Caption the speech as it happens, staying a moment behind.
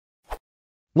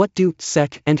What do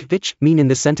Sech and Vich mean in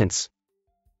this sentence?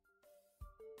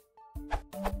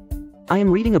 I am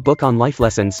reading a book on life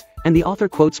lessons, and the author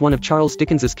quotes one of Charles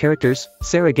Dickens's characters,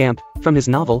 Sarah Gamp, from his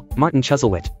novel, Martin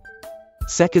Chuzzlewit.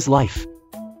 Sech is life.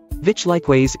 Vich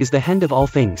likewise is the end of all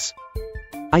things.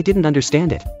 I didn't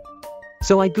understand it.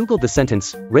 So I googled the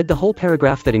sentence, read the whole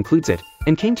paragraph that includes it,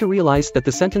 and came to realize that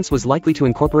the sentence was likely to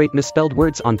incorporate misspelled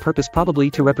words on purpose, probably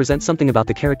to represent something about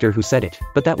the character who said it,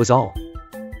 but that was all.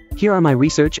 Here are my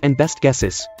research and best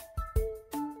guesses.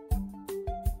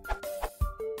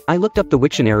 I looked up the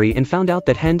Wiktionary and found out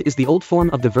that hend is the old form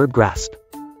of the verb grasp.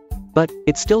 But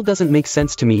it still doesn't make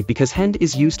sense to me because hend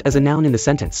is used as a noun in the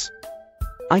sentence.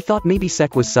 I thought maybe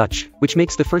sech was such, which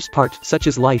makes the first part such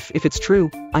as life. If it's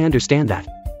true, I understand that.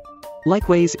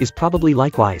 Likewise is probably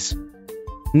likewise.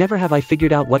 Never have I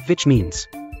figured out what Vich means.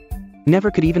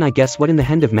 Never could even I guess what in the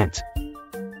hend of meant.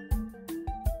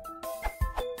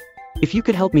 If you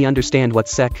could help me understand what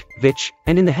sech, vich,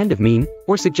 and in the hend of mean,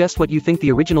 or suggest what you think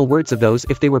the original words of those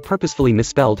if they were purposefully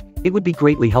misspelled, it would be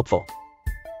greatly helpful.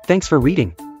 Thanks for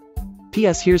reading.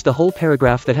 P.S. Here's the whole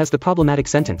paragraph that has the problematic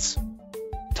sentence.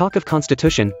 Talk of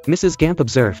constitution, Mrs. Gamp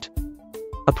observed.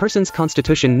 A person's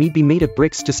constitution need be made of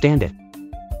bricks to stand it.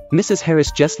 Mrs.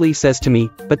 Harris justly says to me,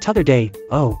 but t'other day,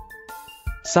 oh.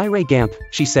 Sarah Gamp,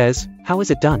 she says, how is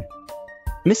it done?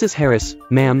 Mrs. Harris,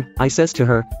 ma'am, I says to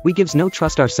her, we gives no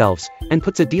trust ourselves, and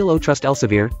puts a deal o' trust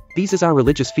elsewhere, these is our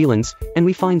religious feelin's, and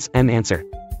we finds answer.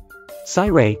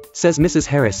 Sarah, says Mrs.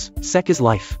 Harris, sech is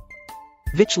life.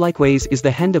 Vich likewise is the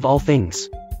hend of all things.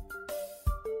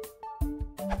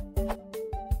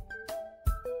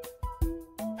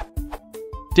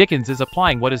 Dickens is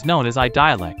applying what is known as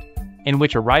eye-dialect, in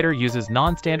which a writer uses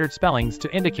non-standard spellings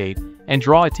to indicate and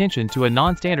draw attention to a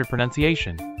non-standard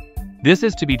pronunciation. This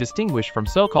is to be distinguished from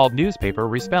so-called newspaper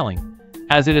respelling,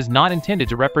 as it is not intended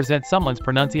to represent someone's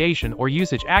pronunciation or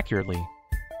usage accurately.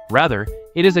 Rather,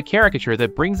 it is a caricature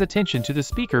that brings attention to the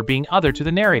speaker being other to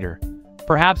the narrator,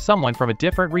 perhaps someone from a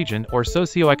different region or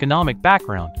socio-economic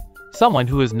background, someone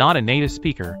who is not a native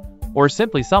speaker, or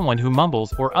simply someone who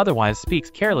mumbles or otherwise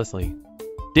speaks carelessly.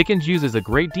 Dickens uses a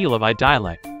great deal of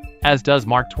eye-dialect, as does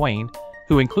Mark Twain,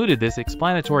 who included this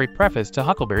explanatory preface to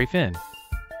Huckleberry Finn.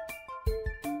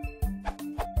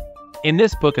 In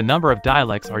this book a number of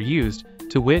dialects are used,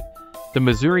 to wit, the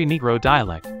Missouri Negro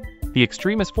dialect, the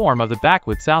extremist form of the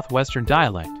backwoods southwestern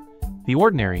dialect, the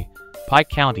ordinary, Pike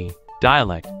County,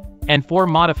 dialect, and 4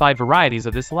 modified varieties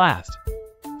of this last.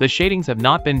 The shadings have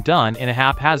not been done in a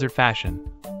haphazard fashion,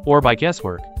 or by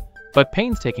guesswork, but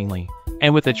painstakingly,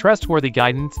 and with the trustworthy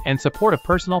guidance and support of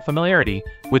personal familiarity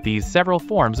with these several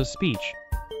forms of speech.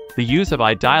 The use of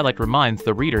eye-dialect reminds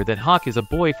the reader that Huck is a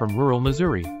boy from rural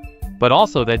Missouri, but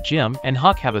also that Jim and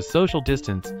Huck have a social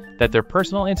distance that their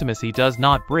personal intimacy does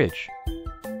not bridge.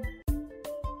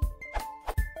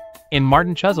 In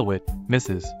Martin Chuzzlewit,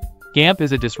 Mrs. Gamp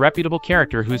is a disreputable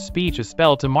character whose speech is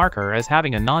spelled to mark her as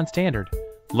having a non-standard,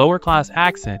 lower-class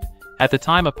accent at the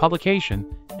time of publication,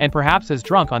 and perhaps as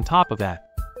drunk on top of that.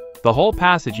 The whole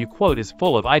passage you quote is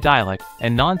full of eye-dialect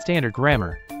and non-standard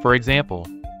grammar. For example,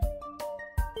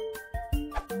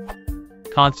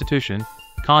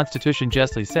 Constitution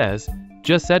justly says,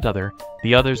 just said t'other,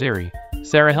 the other's airy,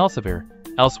 Sarah Elsevier,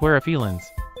 elsewhere a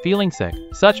feeling sech,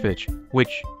 such which,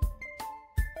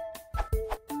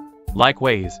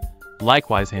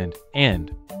 likewise hend,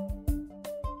 end.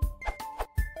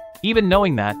 Even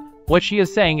knowing that, what she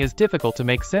is saying is difficult to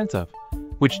make sense of,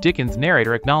 which Dickens'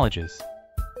 narrator acknowledges.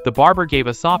 The barber gave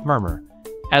a soft murmur,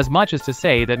 as much as to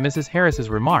say that Mrs. Harris's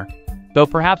remark, though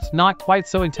perhaps not quite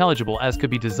so intelligible as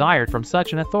could be desired from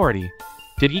such an authority,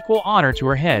 did equal honor to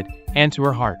her head and to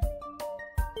her heart.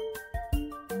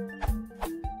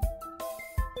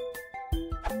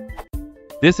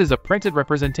 This is a printed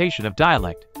representation of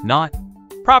dialect, not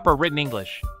proper written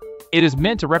English. It is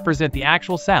meant to represent the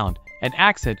actual sound and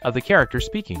accent of the character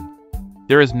speaking.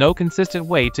 There is no consistent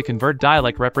way to convert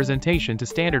dialect representation to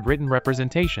standard written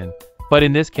representation, but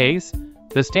in this case,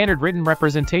 the standard written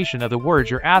representation of the words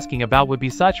you're asking about would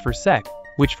be such for sech,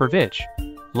 which for vich,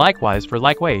 likewise for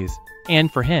likewise,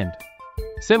 and for hend.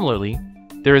 Similarly,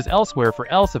 there is elsewhere for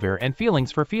elsewhere and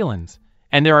feelings for feelings,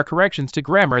 and there are corrections to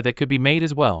grammar that could be made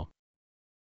as well.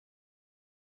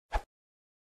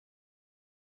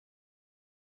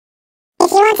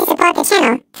 If you want to support the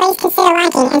channel, please consider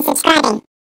liking and subscribing.